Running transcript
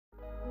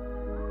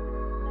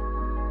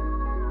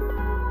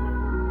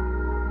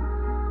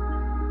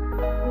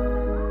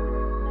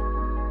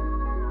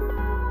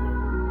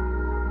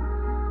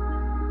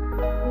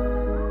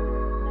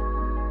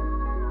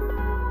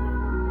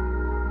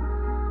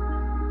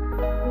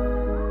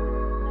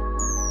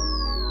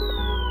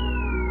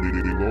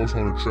BigLos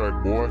on the track,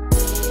 boy.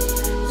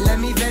 Let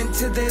me vent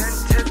to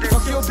this.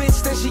 Fuck your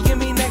bitch, then she give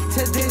me neck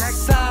to this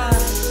side.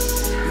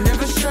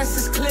 Never stress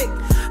this click.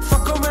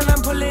 Fuck around,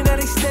 I'm pulling out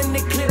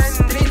extended clips,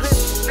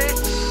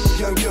 bitch.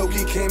 Young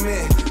Yogi came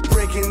in,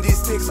 breaking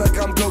these sticks like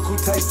I'm Goku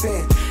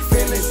Tyson.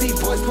 Fantasy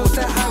boys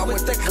posted high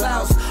with the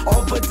clouds.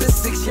 All but the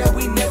 6, yeah,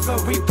 we never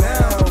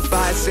rebound.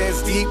 5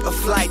 cents deep, a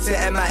flight to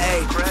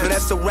MIA.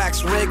 Finesse the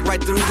wax rig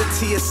right through the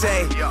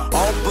TSA.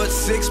 All but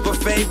 6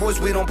 buffet boys,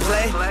 we don't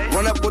play.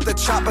 Run up with the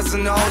choppas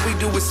and all we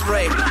do is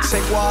spray.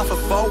 Shakewell off a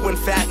foe and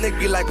fat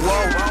nigga like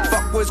whoa.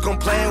 Fuckboys gon'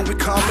 play and we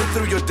coming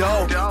through your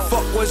dough.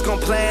 Fuckboys gon'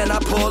 play and I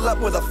pull up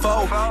with a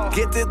foe.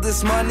 Get that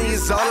this money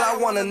is all I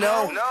wanna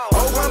know.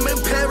 Oh, I'm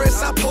in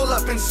Paris, I pull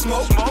up and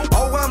smoke.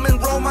 Oh, I'm in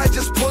Rome, I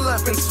just pull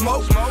up and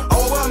smoke.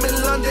 Oh, I'm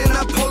in London,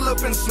 I pull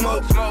up and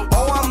smoke.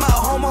 Oh, I'm at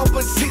home,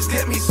 but 6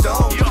 get me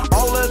stoned.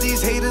 All of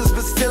these haters,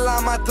 but still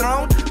on my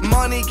throne.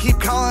 Money keep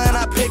calling,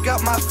 I pick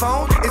up my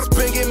phone. It's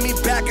bringing me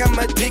back, I'm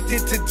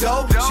addicted to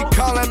dope. She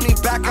calling me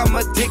back,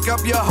 I'ma dick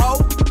up your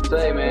hoe.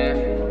 Say,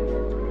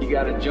 man, you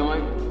got a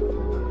joint?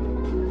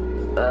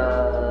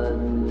 No,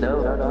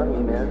 not on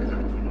me,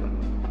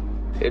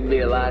 man. It'd be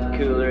a lot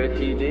cooler if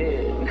you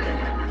did.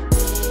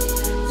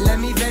 Let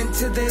me vent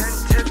to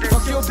this.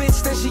 Fuck your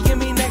bitch, then she give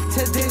me neck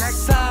to this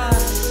side.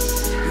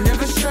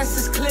 Never stress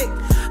this click.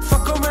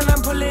 Fuck around,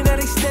 I'm pulling out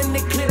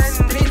extended clips,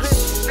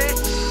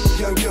 bitch.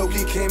 Young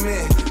Yogi came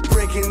in,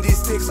 breaking these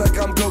sticks like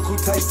I'm Goku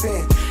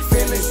Tyson.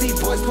 Fantasy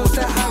boys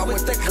posted high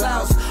with the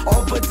clouds.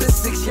 All but the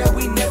 6, yeah,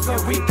 we never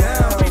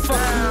rebound. Fuck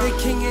who the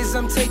king is,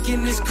 I'm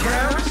taking this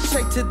crown.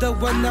 Straight to the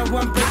one, now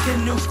I'm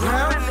breaking new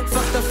ground.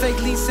 Fuck the fake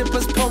lean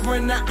sippers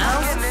pouring an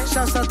ounce.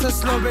 Shouts out to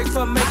Slow Rick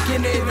for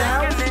making it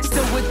out.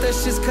 Still with the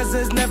shits cause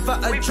there's never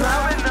a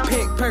drought.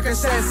 Pick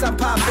Percocets, I'm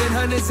popping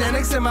 100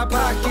 Xanax in my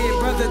pocket.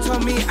 Brother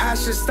told me I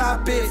should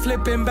stop it.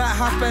 Flipping back,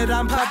 hop it,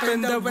 I'm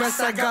popping. The rest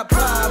I got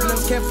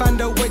problems, can't find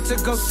a way to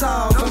go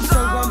solve them. So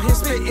I'm here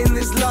spitting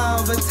this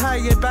lava.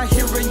 Tired by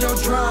hearing your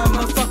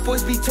drama.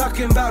 Fuckboys be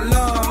talking about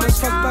llamas.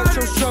 Fuck about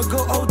your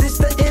struggle. Oh, this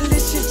the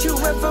illest shit you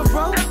ever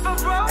wrote.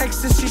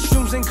 Ecstasy,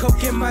 shrooms, and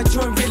coke in my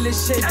joint.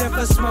 Realest shit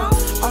ever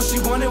smoked. All she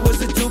wanted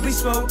was a doobie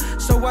smoke.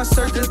 So I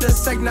served her the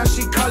sec. Now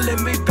she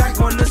calling me back.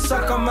 Wanna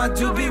suck on my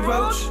doobie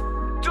roach.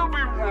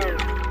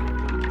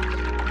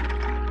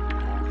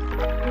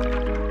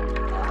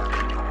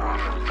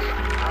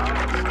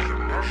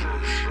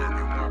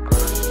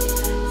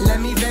 Let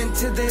me vent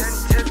to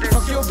this.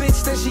 Fuck your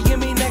bitch, then she give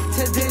me neck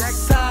to this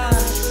side.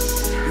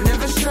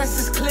 Never stress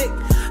this click.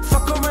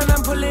 Fuck around,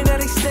 I'm pulling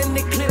out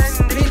extended clips,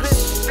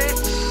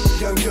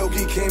 bitch. Young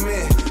Yogi came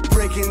in,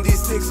 breaking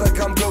these sticks like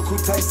I'm Goku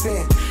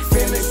Tyson.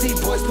 Fantasy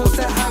boys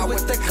posted high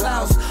with the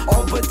clouds.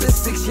 All but the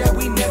 6, yeah,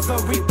 we never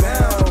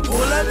rebound.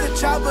 Pull out the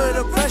chopper,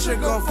 the pressure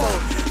gon'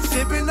 fold.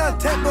 Sipping on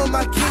tempo,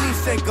 my kidneys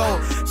say go.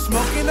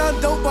 Smoking on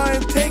dope, I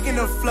am taking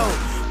a flow.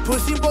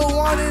 Pussy boy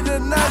wanted a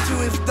nod to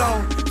his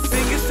dome.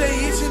 Fingers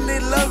say itching, they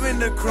loving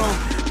the chrome.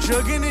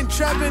 Jugging and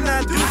trapping,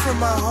 I do from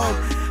my home.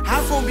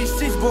 Half on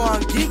B6, boy,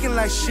 I'm geeking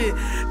like shit.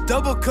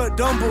 Double cut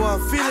Dumbo,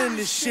 I'm feeling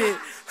this shit.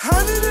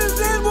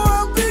 110, boy,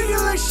 I'm peeking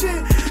like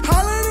shit.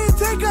 Holiday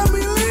take got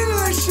me leaning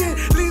like shit.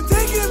 Lean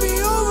taking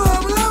me over,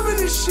 I'm loving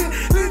this shit.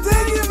 Lean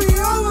taking me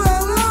over,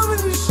 I'm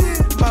loving this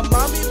shit. My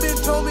mommy been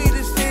told me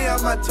to stay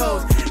on my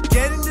toes.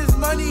 Getting this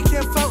money, you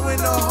can't fuck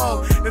with no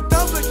hoe. The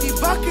thumper keep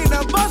bucking,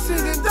 I'm busting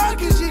and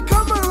ducking. She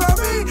come around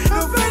me,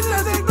 her face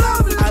I think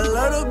bluffing. I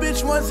love a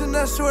bitch once and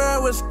I swear I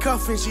was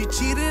cuffing. She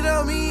cheated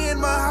on me and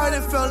my heart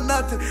it felt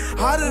nothing.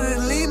 Harder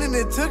than leaning,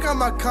 it took on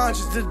my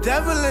conscience. The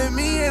devil in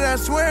me and I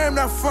swear I'm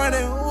not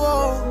fronting.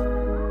 Whoa.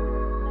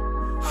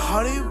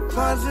 How do you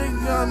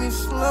project got me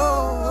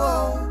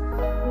slow?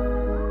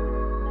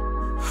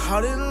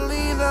 How did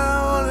lean,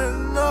 I wanna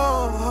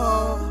know.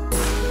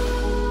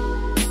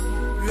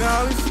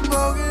 Got me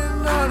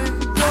smoking all this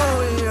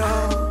dough, yo.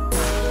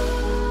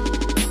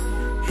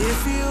 If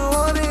you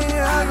want it,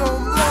 I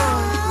gon' blow.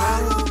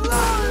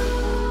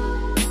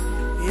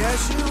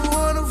 Yes, you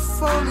wanna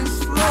fuck me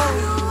slow.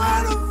 You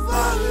wanna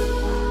fuck me.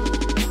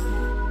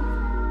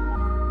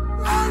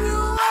 You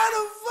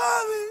wanna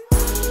fuck me.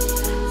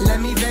 Let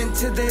me vent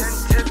to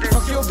this.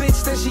 Fuck your bitch,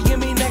 then she give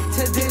me neck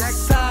to this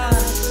side.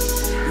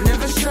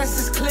 Never stress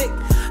this click.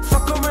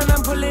 Fuck around,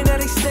 I'm pulling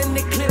out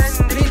extended clips,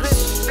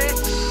 bitch.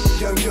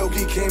 Young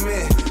Yogi came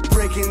in,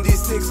 breaking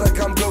these sticks like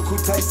I'm Goku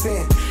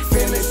Tyson.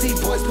 Fantasy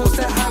boys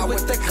posted high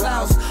with the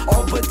clouds.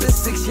 All but the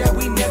 6, yeah,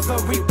 we never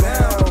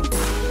rebound.